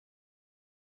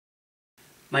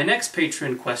My next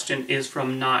Patreon question is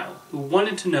from Niall, who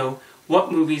wanted to know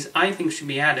what movies I think should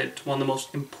be added to one of the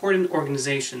most important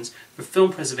organizations for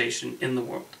film preservation in the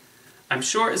world. I'm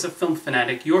sure as a film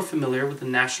fanatic you're familiar with the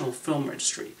National Film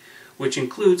Registry, which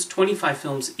includes 25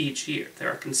 films each year that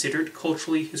are considered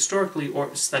culturally, historically, or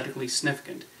aesthetically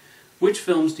significant. Which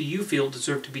films do you feel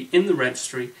deserve to be in the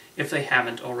registry if they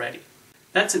haven't already?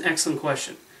 That's an excellent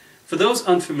question. For those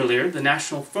unfamiliar, the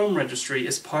National Film Registry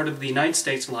is part of the United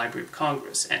States Library of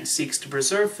Congress and seeks to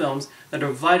preserve films that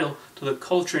are vital to the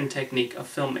culture and technique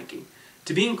of filmmaking.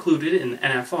 To be included in the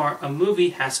NFR, a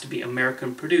movie has to be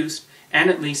American-produced and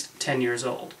at least 10 years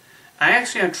old. I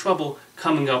actually had trouble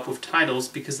coming up with titles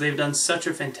because they've done such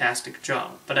a fantastic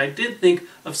job, but I did think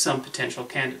of some potential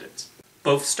candidates.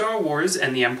 Both Star Wars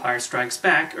and The Empire Strikes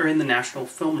Back are in the National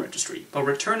Film Registry, but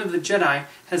Return of the Jedi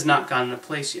has not gotten a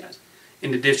place yet.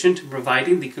 In addition to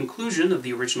providing the conclusion of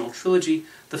the original trilogy,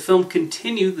 the film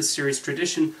continued the series'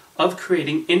 tradition of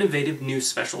creating innovative new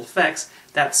special effects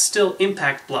that still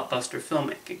impact blockbuster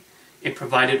filmmaking. It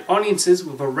provided audiences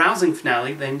with a rousing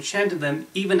finale that enchanted them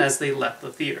even as they left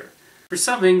the theater. For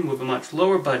something with a much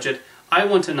lower budget, I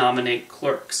want to nominate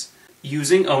Clerks.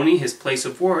 Using only his place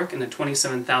of work and a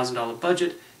 $27,000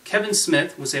 budget, Kevin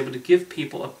Smith was able to give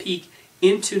people a peek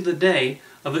into the day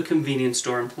of a convenience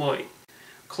store employee.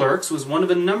 Clerks was one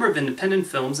of a number of independent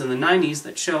films in the 90s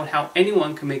that showed how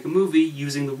anyone can make a movie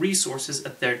using the resources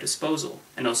at their disposal,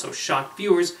 and also shocked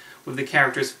viewers with the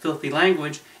characters' filthy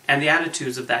language and the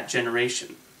attitudes of that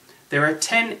generation. There are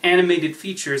 10 animated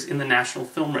features in the National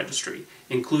Film Registry,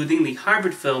 including the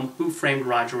hybrid film Who Framed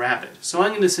Roger Rabbit, so I'm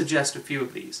going to suggest a few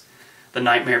of these. The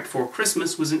Nightmare Before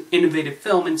Christmas was an innovative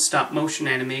film in stop-motion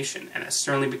animation, and has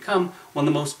certainly become one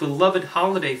of the most beloved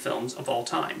holiday films of all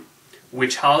time.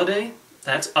 Which holiday?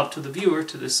 That's up to the viewer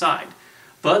to decide.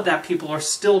 But that people are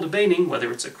still debating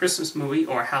whether it's a Christmas movie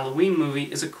or a Halloween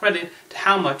movie is a credit to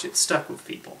how much it stuck with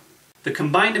people. The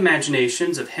combined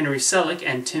imaginations of Henry Selick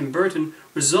and Tim Burton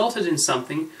resulted in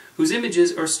something whose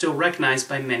images are still recognized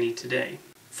by many today.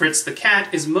 Fritz the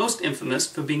Cat is most infamous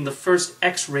for being the first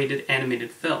X-rated animated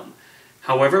film.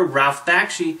 However, Ralph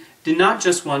Bakshi did not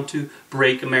just want to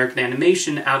break American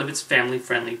animation out of its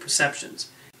family-friendly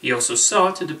perceptions. He also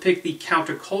sought to depict the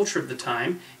counterculture of the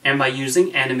time, and by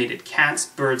using animated cats,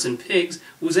 birds, and pigs,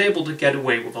 was able to get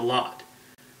away with a lot.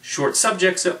 Short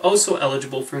subjects are also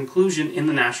eligible for inclusion in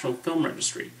the National Film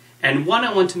Registry, and one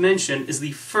I want to mention is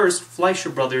the first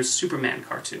Fleischer Brothers Superman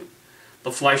cartoon.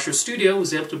 The Fleischer studio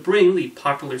was able to bring the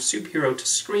popular superhero to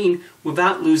screen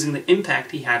without losing the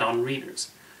impact he had on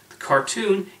readers. The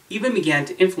cartoon even began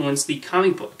to influence the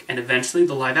comic book and eventually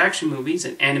the live-action movies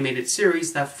and animated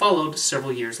series that followed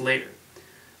several years later.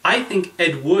 I think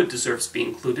Ed Wood deserves to be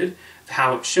included for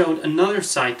how it showed another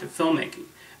side to filmmaking,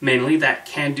 mainly that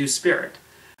can-do spirit.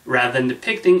 Rather than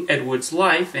depicting Ed Wood's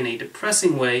life in a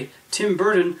depressing way, Tim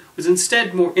Burton was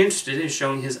instead more interested in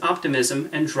showing his optimism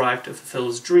and drive to fulfill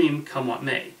his dream come what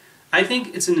may. I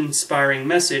think it's an inspiring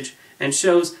message and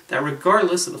shows that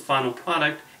regardless of the final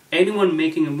product, anyone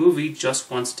making a movie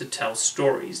just wants to tell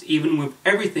stories, even with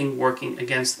everything working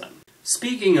against them.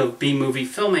 Speaking of B-movie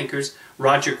filmmakers,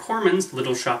 Roger Corman's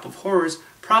Little Shop of Horrors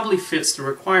probably fits the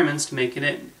requirements to make it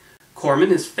in.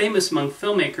 Corman is famous among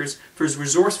filmmakers for his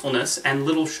resourcefulness, and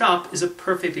Little Shop is a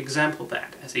perfect example of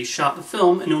that, as he shot the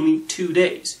film in only 2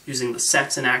 days, using the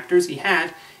sets and actors he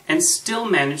had, and still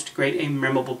managed to create a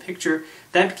memorable picture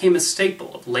that became a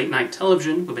staple of late-night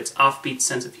television with its offbeat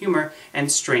sense of humor and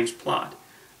strange plot.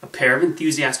 A pair of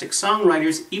enthusiastic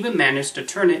songwriters even managed to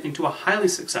turn it into a highly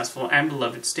successful and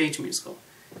beloved stage musical.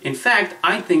 In fact,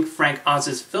 I think Frank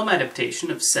Oz's film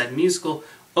adaptation of said musical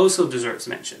also deserves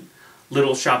mention.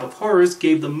 Little Shop of Horrors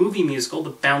gave the movie musical the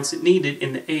bounce it needed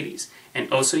in the 80s,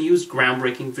 and also used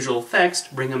groundbreaking visual effects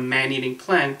to bring a man-eating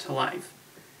plant to life.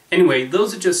 Anyway,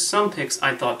 those are just some picks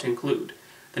I thought to include.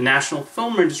 The National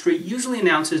Film Registry usually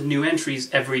announces new entries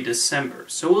every December,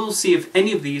 so we'll see if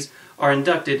any of these are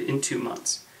inducted in 2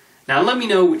 months. Now let me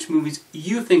know which movies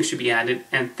you think should be added,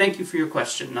 and thank you for your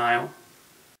question, Niall.